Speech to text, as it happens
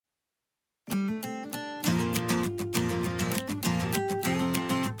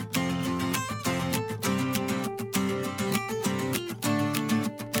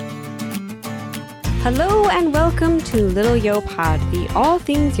Hello and welcome to Little Yo Pod, the All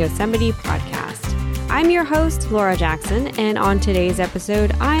Things Yosemite podcast. I'm your host, Laura Jackson, and on today's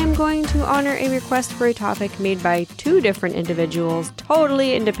episode, I am going to honor a request for a topic made by two different individuals,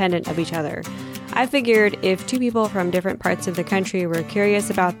 totally independent of each other. I figured if two people from different parts of the country were curious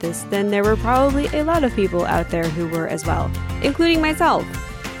about this, then there were probably a lot of people out there who were as well, including myself.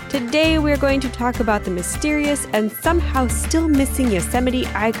 Today, we're going to talk about the mysterious and somehow still missing Yosemite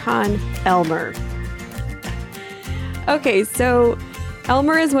icon, Elmer. Okay, so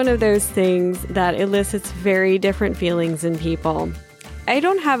Elmer is one of those things that elicits very different feelings in people. I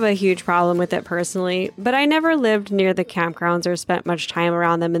don't have a huge problem with it personally, but I never lived near the campgrounds or spent much time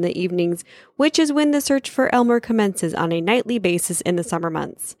around them in the evenings, which is when the search for Elmer commences on a nightly basis in the summer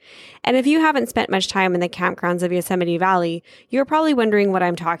months. And if you haven't spent much time in the campgrounds of Yosemite Valley, you're probably wondering what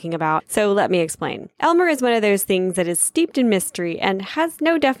I'm talking about, so let me explain. Elmer is one of those things that is steeped in mystery and has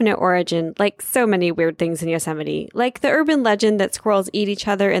no definite origin, like so many weird things in Yosemite, like the urban legend that squirrels eat each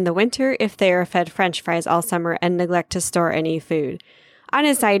other in the winter if they are fed French fries all summer and neglect to store any food. On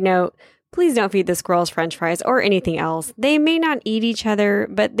a side note, please don't feed the squirrels French fries or anything else. They may not eat each other,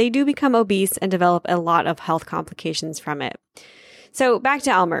 but they do become obese and develop a lot of health complications from it. So back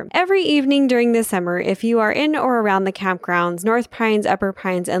to Elmer. Every evening during the summer, if you are in or around the campgrounds, North Pines, Upper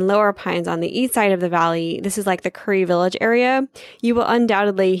Pines, and Lower Pines on the east side of the valley, this is like the Curry Village area, you will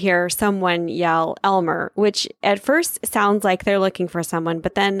undoubtedly hear someone yell Elmer, which at first sounds like they're looking for someone,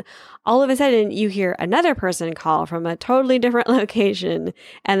 but then all of a sudden you hear another person call from a totally different location,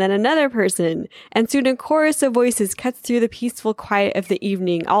 and then another person, and soon a chorus of voices cuts through the peaceful quiet of the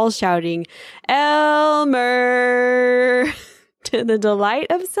evening, all shouting, Elmer! To the delight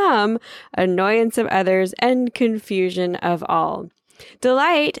of some, annoyance of others, and confusion of all.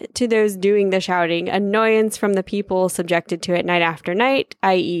 Delight to those doing the shouting, annoyance from the people subjected to it night after night,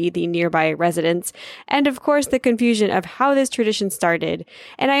 i.e. the nearby residents, and of course the confusion of how this tradition started.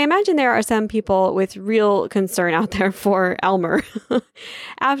 And I imagine there are some people with real concern out there for Elmer.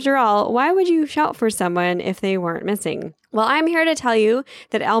 After all, why would you shout for someone if they weren't missing? Well, I'm here to tell you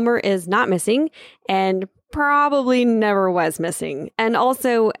that Elmer is not missing, and probably never was missing. And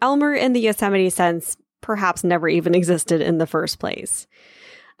also, Elmer in the Yosemite sense perhaps never even existed in the first place.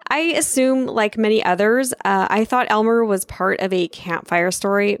 I assume, like many others, I thought Elmer was part of a campfire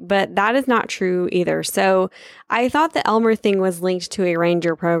story, but that is not true either. So I thought the Elmer thing was linked to a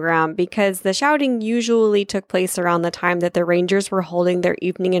ranger program because the shouting usually took place around the time that the rangers were holding their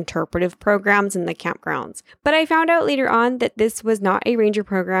evening interpretive programs in the campgrounds. But I found out later on that this was not a ranger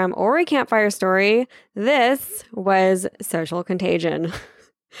program or a campfire story. This was social contagion.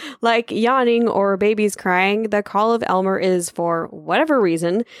 Like yawning or babies crying, the call of Elmer is, for whatever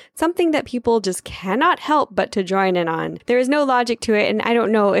reason, something that people just cannot help but to join in on. There is no logic to it, and I don't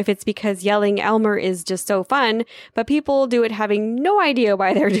know if it's because yelling Elmer is just so fun, but people do it having no idea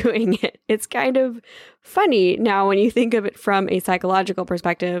why they're doing it. It's kind of funny now when you think of it from a psychological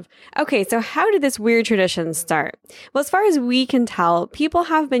perspective. Okay, so how did this weird tradition start? Well, as far as we can tell, people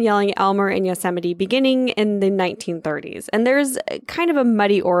have been yelling Elmer in Yosemite beginning in the 1930s, and there's kind of a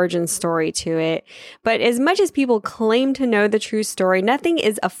muddy origin story to it. But as much as people claim to know the true story, nothing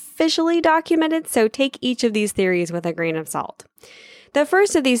is officially documented, so take each of these theories with a grain of salt. The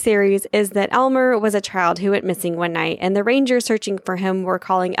first of these theories is that Elmer was a child who went missing one night, and the rangers searching for him were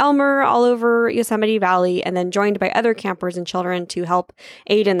calling Elmer all over Yosemite Valley and then joined by other campers and children to help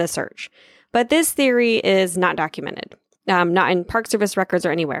aid in the search. But this theory is not documented, not in Park Service records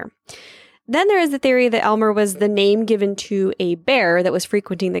or anywhere. Then there is the theory that Elmer was the name given to a bear that was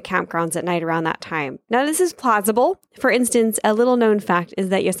frequenting the campgrounds at night around that time. Now, this is plausible. For instance, a little known fact is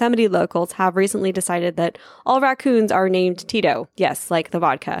that Yosemite locals have recently decided that all raccoons are named Tito. Yes, like the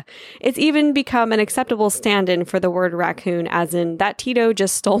vodka. It's even become an acceptable stand-in for the word raccoon, as in, that Tito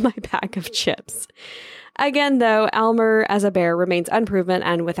just stole my bag of chips. Again, though, Elmer as a bear remains unproven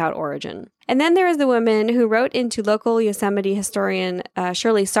and without origin. And then there is the woman who wrote into local Yosemite historian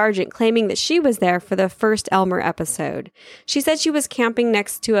Shirley Sargent claiming that she was there for the first Elmer episode. She said she was camping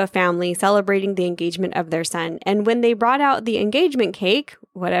next to a family celebrating the engagement of their son, and when they brought out the engagement cake,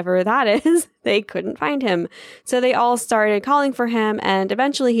 whatever that is, they couldn't find him. So they all started calling for him, and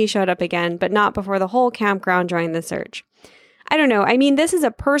eventually he showed up again, but not before the whole campground joined the search. I don't know. I mean, this is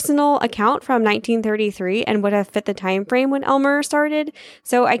a personal account from 1933 and would have fit the time frame when Elmer started.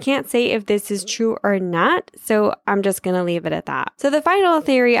 So I can't say if this is true or not. So I'm just going to leave it at that. So the final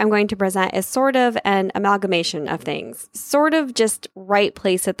theory I'm going to present is sort of an amalgamation of things, sort of just right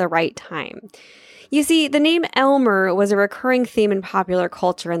place at the right time. You see, the name Elmer was a recurring theme in popular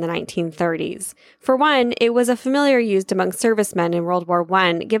culture in the 1930s. For one, it was a familiar used among servicemen in World War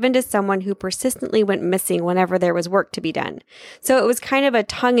I, given to someone who persistently went missing whenever there was work to be done. So it was kind of a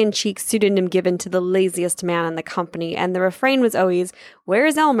tongue-in-cheek pseudonym given to the laziest man in the company, and the refrain was always,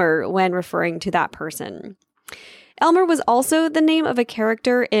 "Where's Elmer?" when referring to that person. Elmer was also the name of a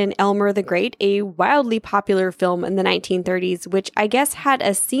character in Elmer the Great, a wildly popular film in the 1930s, which I guess had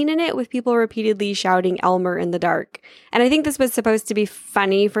a scene in it with people repeatedly shouting Elmer in the dark. And I think this was supposed to be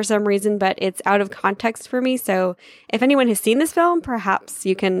funny for some reason, but it's out of context for me. So if anyone has seen this film, perhaps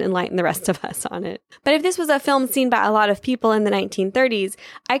you can enlighten the rest of us on it. But if this was a film seen by a lot of people in the 1930s,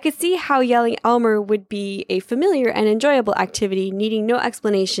 I could see how yelling Elmer would be a familiar and enjoyable activity needing no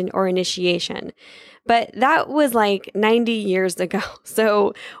explanation or initiation. But that was like 90 years ago.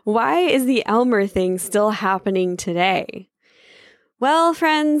 So why is the Elmer thing still happening today? Well,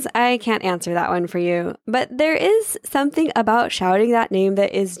 friends, I can't answer that one for you. But there is something about shouting that name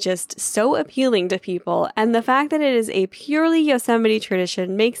that is just so appealing to people. And the fact that it is a purely Yosemite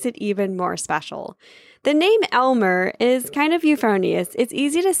tradition makes it even more special. The name Elmer is kind of euphonious. It's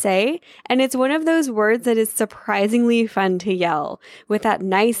easy to say, and it's one of those words that is surprisingly fun to yell, with that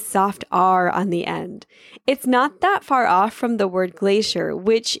nice soft R on the end. It's not that far off from the word glacier,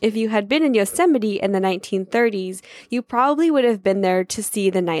 which, if you had been in Yosemite in the 1930s, you probably would have been there to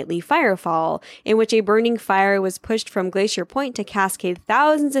see the nightly firefall, in which a burning fire was pushed from Glacier Point to cascade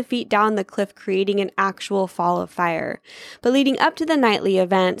thousands of feet down the cliff, creating an actual fall of fire. But leading up to the nightly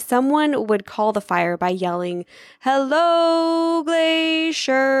event, someone would call the fire by yelling, "Hello,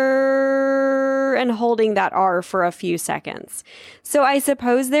 Glacier," and holding that R for a few seconds. So I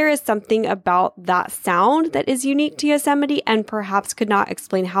suppose there is something about that sound that is unique to Yosemite and perhaps could not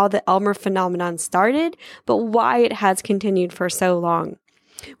explain how the Elmer phenomenon started, but why it has continued for so long.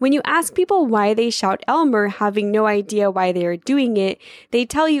 When you ask people why they shout Elmer, having no idea why they are doing it, they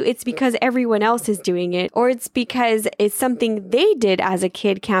tell you it's because everyone else is doing it, or it's because it's something they did as a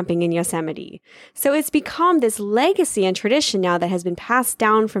kid camping in Yosemite. So it's become this legacy and tradition now that has been passed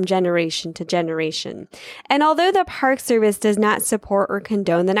down from generation to generation. And although the Park Service does not support or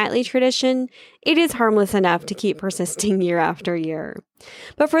condone the nightly tradition, it is harmless enough to keep persisting year after year.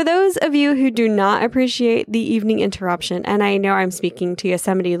 But for those of you who do not appreciate the evening interruption, and I know I'm speaking to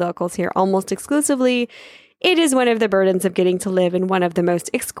Yosemite locals here almost exclusively, it is one of the burdens of getting to live in one of the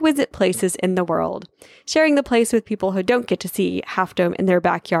most exquisite places in the world, sharing the place with people who don't get to see Half Dome in their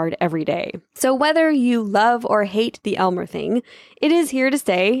backyard every day. So whether you love or hate the Elmer thing, it is here to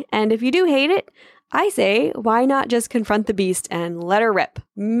stay, and if you do hate it, I say, why not just confront the beast and let her rip?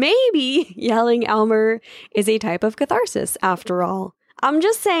 Maybe yelling Elmer is a type of catharsis after all. I'm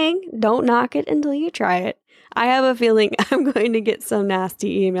just saying, don't knock it until you try it. I have a feeling I'm going to get some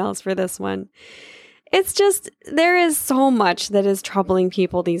nasty emails for this one. It's just, there is so much that is troubling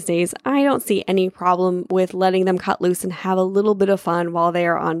people these days. I don't see any problem with letting them cut loose and have a little bit of fun while they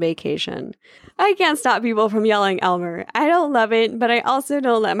are on vacation. I can't stop people from yelling Elmer. I don't love it, but I also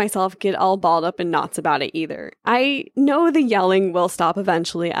don't let myself get all balled up in knots about it either. I know the yelling will stop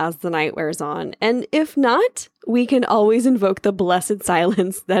eventually as the night wears on, and if not, we can always invoke the blessed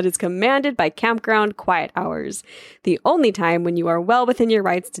silence that is commanded by campground quiet hours, the only time when you are well within your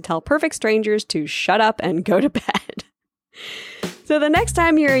rights to tell perfect strangers to shut up and go to bed. So the next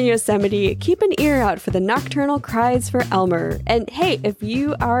time you're in Yosemite, keep an ear out for the nocturnal cries for Elmer. And hey, if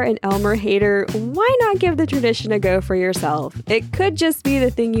you are an Elmer hater, why not give the tradition a go for yourself? It could just be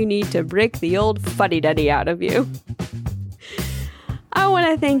the thing you need to break the old fuddy-duddy out of you. I want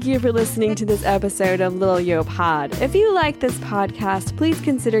to thank you for listening to this episode of Little Yo Pod. If you like this podcast, please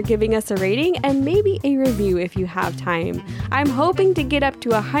consider giving us a rating and maybe a review if you have time. I'm hoping to get up to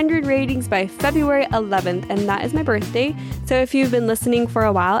 100 ratings by February 11th, and that is my birthday. So if you've been listening for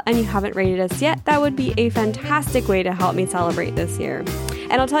a while and you haven't rated us yet, that would be a fantastic way to help me celebrate this year.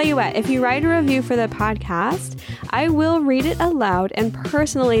 And I'll tell you what, if you write a review for the podcast, I will read it aloud and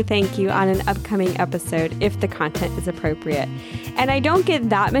personally thank you on an upcoming episode if the content is appropriate. And I don't get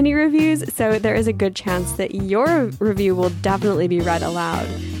that many reviews, so there is a good chance that your review will definitely be read aloud.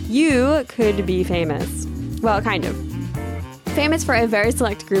 You could be famous. Well, kind of. Famous for a very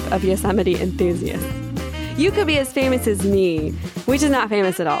select group of Yosemite enthusiasts. You could be as famous as me, which is not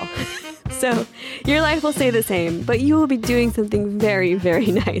famous at all. So your life will stay the same, but you will be doing something very, very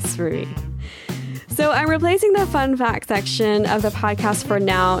nice for me. So I'm replacing the fun fact section of the podcast for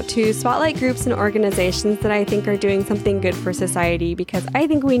now to spotlight groups and organizations that I think are doing something good for society, because I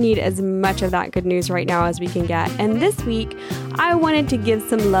think we need as much of that good news right now as we can get. And this week, I wanted to give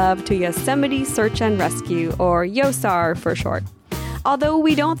some love to Yosemite Search and Rescue, or YOSAR for short. Although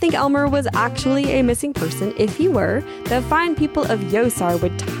we don't think Elmer was actually a missing person, if he were, the fine people of Yosar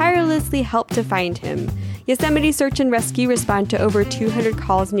would tirelessly help to find him. Yosemite Search and Rescue respond to over 200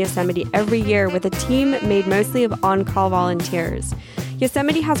 calls in Yosemite every year with a team made mostly of on-call volunteers.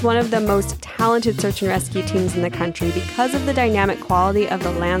 Yosemite has one of the most talented search and rescue teams in the country because of the dynamic quality of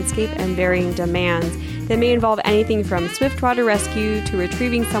the landscape and varying demands that may involve anything from swiftwater rescue to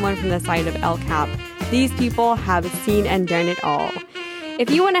retrieving someone from the side of El Cap. These people have seen and done it all. If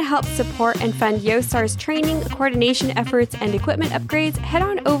you want to help support and fund Yosar's training, coordination efforts, and equipment upgrades, head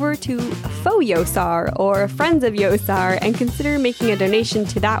on over to Faux Yosar or Friends of Yosar and consider making a donation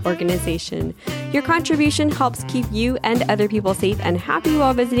to that organization. Your contribution helps keep you and other people safe and happy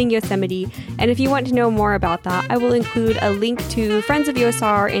while visiting Yosemite. And if you want to know more about that, I will include a link to Friends of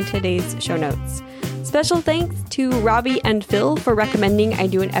Yosar in today's show notes. Special thanks to Robbie and Phil for recommending I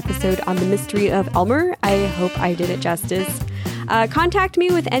do an episode on the mystery of Elmer. I hope I did it justice. Contact me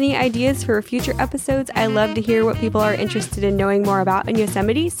with any ideas for future episodes. I love to hear what people are interested in knowing more about in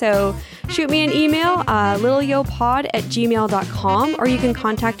Yosemite. So shoot me an email, littleyopod@gmail.com, or you can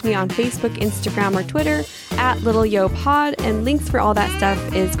contact me on Facebook, Instagram, or Twitter @littleyopod. And links for all that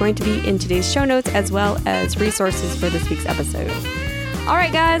stuff is going to be in today's show notes, as well as resources for this week's episode. All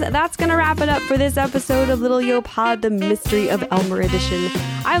right, guys, that's going to wrap it up for this episode of Little Yo Pod, the Mystery of Elmer edition.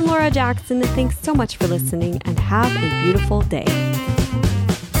 I'm Laura Jackson. Thanks so much for listening, and have a beautiful day.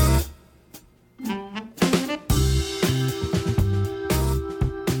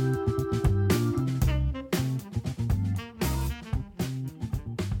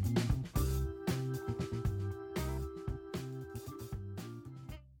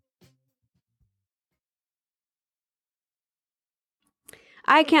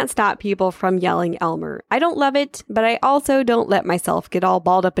 I can't stop people from yelling Elmer. I don't love it, but I also don't let myself get all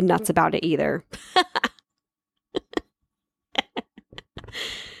balled up and nuts about it either.